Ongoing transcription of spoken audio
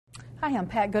Hi, I'm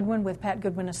Pat Goodwin with Pat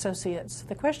Goodwin Associates.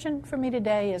 The question for me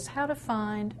today is how to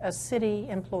find a city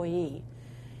employee.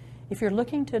 If you're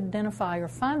looking to identify or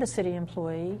find a city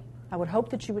employee, I would hope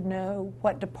that you would know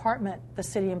what department the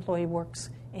city employee works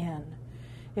in.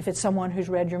 If it's someone who's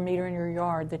read your meter in your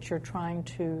yard that you're trying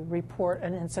to report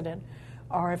an incident,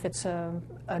 or if it's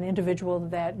an individual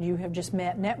that you have just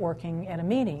met networking at a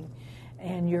meeting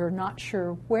and you're not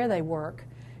sure where they work,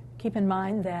 keep in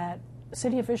mind that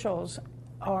city officials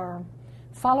are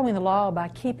following the law by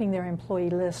keeping their employee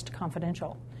list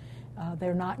confidential.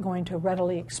 They're not going to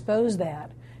readily expose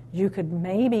that. You could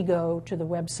maybe go to the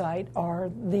website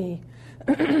or the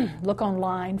look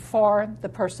online for the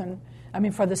person,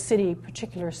 for the city,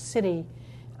 particular city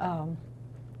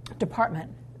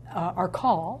department or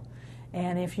call.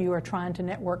 And if you are trying to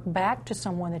network back to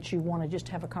someone that you want to just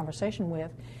have a conversation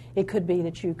with, it could be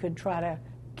that you could try to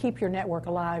keep your network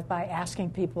alive by asking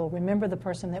people, remember the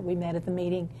person that we met at the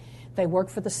meeting? They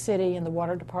worked for the city in the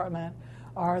water department,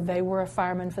 or they were a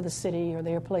fireman for the city, or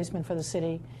they were a policeman for the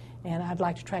city, and I'd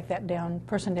like to track that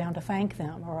person down to thank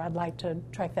them, or I'd like to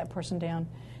track that person down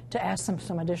to ask them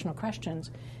some additional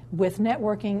questions. With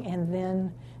networking and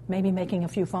then maybe making a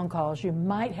few phone calls, you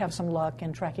might have some luck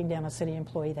in tracking down a city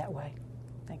employee that way.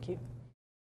 Thank you.